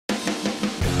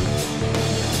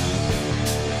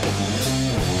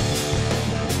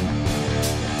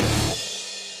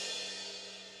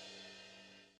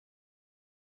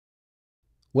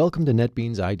Welcome to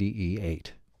NetBeans IDE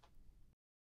 8.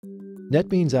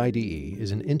 NetBeans IDE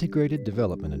is an integrated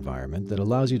development environment that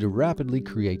allows you to rapidly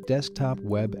create desktop,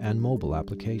 web, and mobile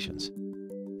applications.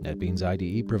 NetBeans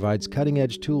IDE provides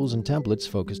cutting-edge tools and templates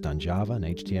focused on Java and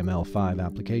HTML5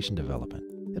 application development.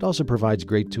 It also provides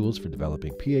great tools for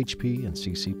developing PHP and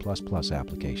C++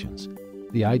 applications.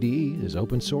 The IDE is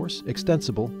open source,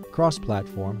 extensible,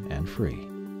 cross-platform, and free.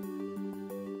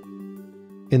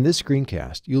 In this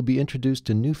screencast, you'll be introduced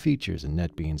to new features in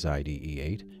NetBeans IDE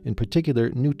 8, in particular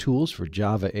new tools for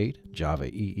Java 8,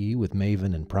 Java EE with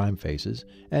Maven and Prime Faces,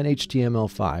 and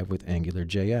HTML5 with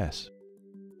AngularJS.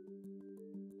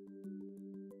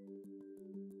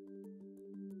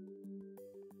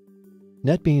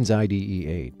 NetBeans IDE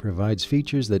 8 provides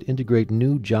features that integrate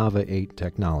new Java 8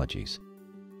 technologies.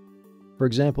 For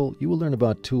example, you will learn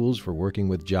about tools for working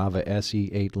with Java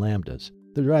SE 8 Lambdas,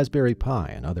 the Raspberry Pi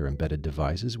and other embedded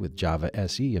devices with Java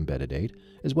SE Embedded 8,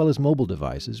 as well as mobile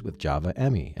devices with Java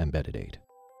ME Embedded 8.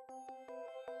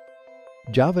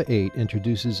 Java 8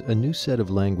 introduces a new set of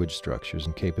language structures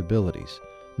and capabilities.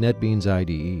 NetBeans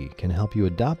IDE can help you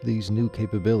adopt these new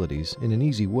capabilities in an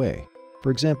easy way.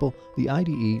 For example, the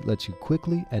IDE lets you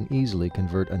quickly and easily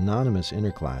convert anonymous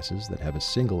inner classes that have a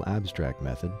single abstract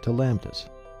method to lambdas.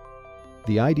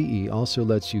 The IDE also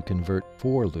lets you convert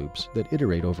for loops that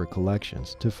iterate over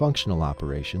collections to functional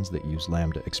operations that use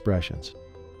lambda expressions.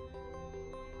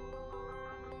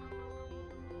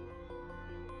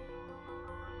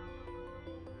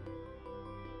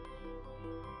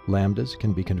 Lambdas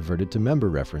can be converted to member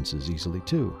references easily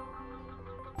too.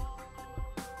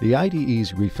 The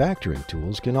IDE's refactoring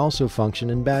tools can also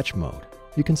function in batch mode.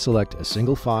 You can select a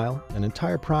single file, an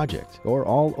entire project, or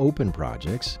all open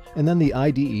projects, and then the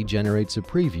IDE generates a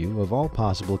preview of all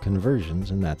possible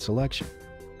conversions in that selection.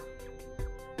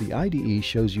 The IDE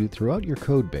shows you throughout your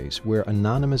codebase where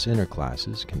anonymous inner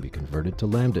classes can be converted to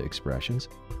lambda expressions,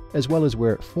 as well as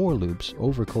where for loops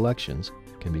over collections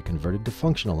can be converted to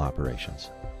functional operations.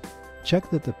 Check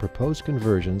that the proposed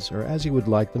conversions are as you would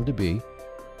like them to be,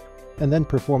 and then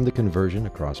perform the conversion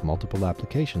across multiple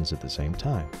applications at the same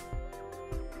time.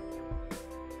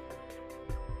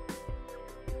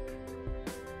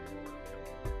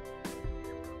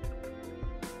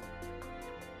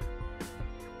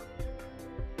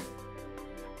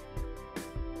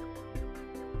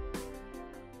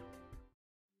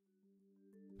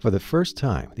 For the first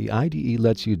time, the IDE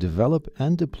lets you develop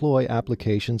and deploy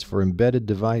applications for embedded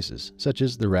devices, such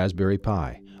as the Raspberry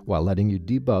Pi, while letting you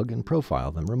debug and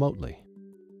profile them remotely.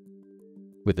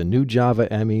 With the new Java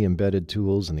ME embedded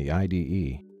tools in the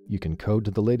IDE, you can code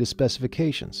to the latest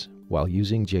specifications while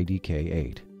using JDK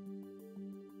 8.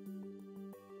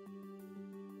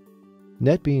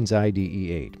 NetBeans IDE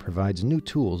 8 provides new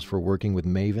tools for working with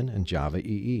Maven and Java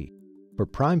EE. For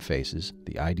Prime Faces,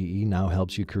 the IDE now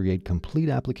helps you create complete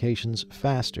applications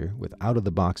faster with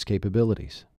out-of-the-box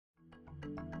capabilities.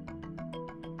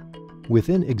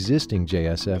 Within existing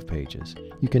JSF pages,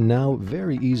 you can now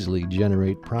very easily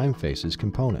generate Prime Faces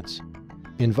components.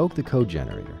 Invoke the code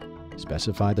generator,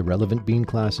 specify the relevant bean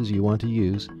classes you want to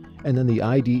use, and then the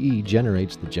IDE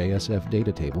generates the JSF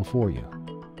data table for you.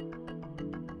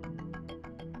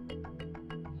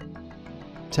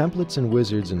 Templates and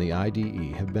wizards in the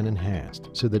IDE have been enhanced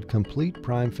so that complete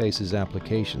Prime Faces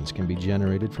applications can be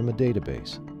generated from a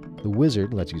database. The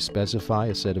wizard lets you specify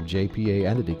a set of JPA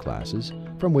entity classes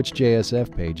from which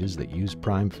JSF pages that use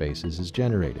Prime Faces is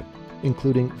generated,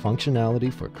 including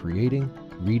functionality for creating,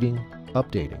 reading,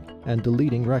 updating, and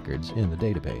deleting records in the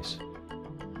database.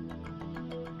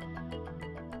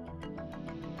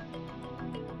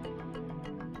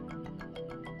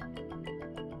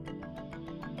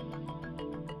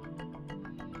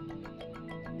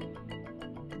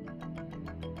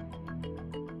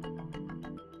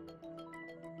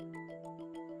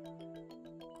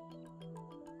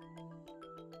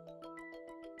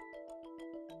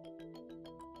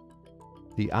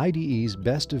 The IDE's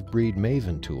best-of-breed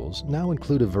Maven tools now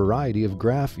include a variety of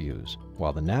graph views,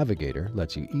 while the Navigator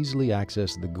lets you easily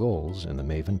access the goals in the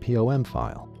Maven POM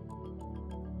file.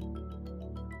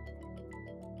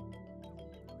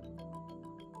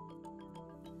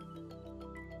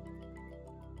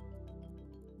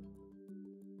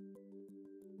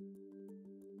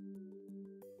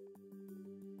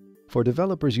 For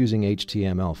developers using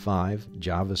HTML5,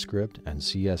 JavaScript, and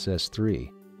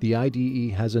CSS3, the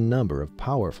IDE has a number of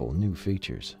powerful new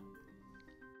features.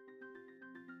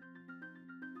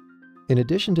 In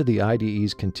addition to the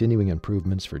IDE's continuing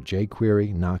improvements for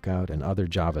jQuery, Knockout, and other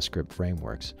JavaScript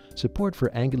frameworks, support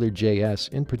for AngularJS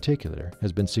in particular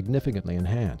has been significantly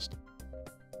enhanced.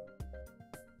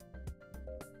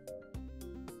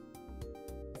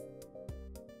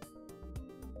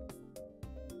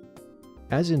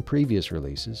 As in previous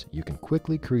releases, you can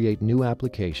quickly create new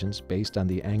applications based on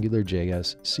the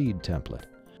AngularJS seed template.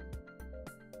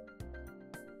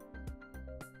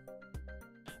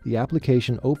 The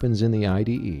application opens in the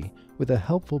IDE with a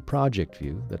helpful project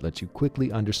view that lets you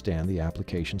quickly understand the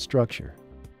application structure.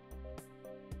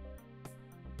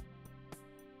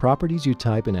 Properties you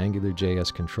type in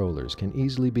AngularJS controllers can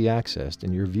easily be accessed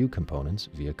in your Vue components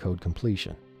via code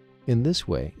completion. In this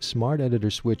way, smart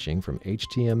editor switching from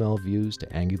HTML views to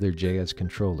AngularJS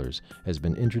controllers has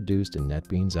been introduced in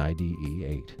NetBeans IDE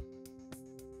 8.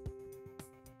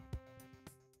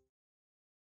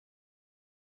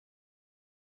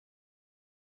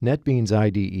 NetBeans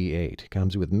IDE 8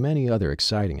 comes with many other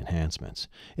exciting enhancements.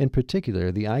 In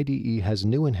particular, the IDE has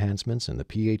new enhancements in the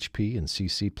PHP and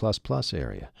CC++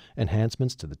 area,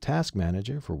 enhancements to the Task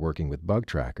Manager for working with bug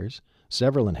trackers,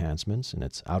 several enhancements in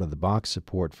its out-of-the-box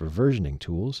support for versioning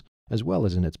tools, as well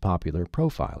as in its popular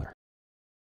profiler.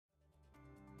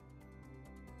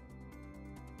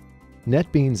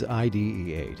 NetBeans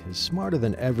IDE 8 is smarter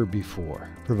than ever before,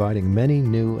 providing many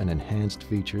new and enhanced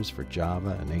features for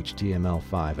Java and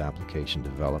HTML5 application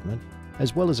development,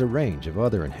 as well as a range of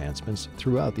other enhancements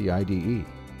throughout the IDE.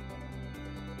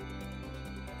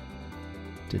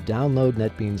 To download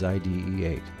NetBeans IDE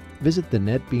 8, visit the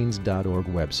netbeans.org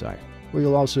website, where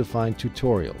you'll also find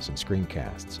tutorials and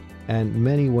screencasts, and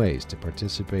many ways to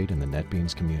participate in the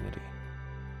NetBeans community.